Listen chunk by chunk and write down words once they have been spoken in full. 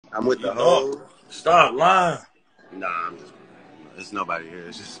I'm with the You whole. know, stop lying. Nah, I'm just. There's nobody here.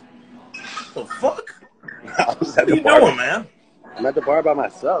 It's just. The fuck? I was at What are the you bar. doing, man? I'm at the bar by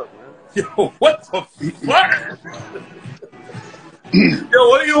myself, man. Yo, what the fuck? Yo,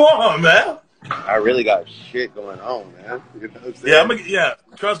 what do you want, man? I really got shit going on, man. You know what I'm saying? Yeah,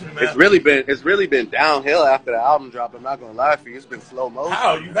 trust me, man. It's really been downhill after the album drop. I'm not gonna lie for you. It's been slow motion.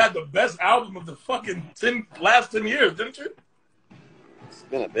 How? You had the best album of the fucking last 10 years, didn't you? It's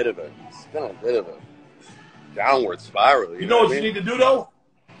been a bit of a downward spiral. You know what you need to do though?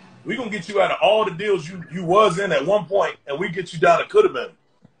 We gonna get you out of all the deals you was in at one point, and we get you down to could have been.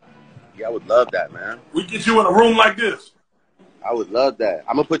 Yeah, I would love that, man. We get you in a room like this. I would love that.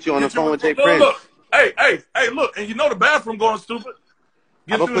 I'm gonna put you on the phone with Jay Prince. Look. Hey, look, and you know the bathroom going stupid.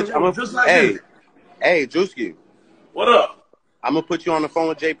 Get you in a room just like this. Hey, Druski. What up? I'm gonna put you on the phone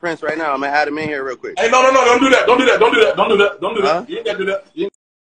with Jay Prince right now. I'm gonna add him in here real quick. Hey, no, don't do that. Don't do that. Huh? You ain't gotta do that.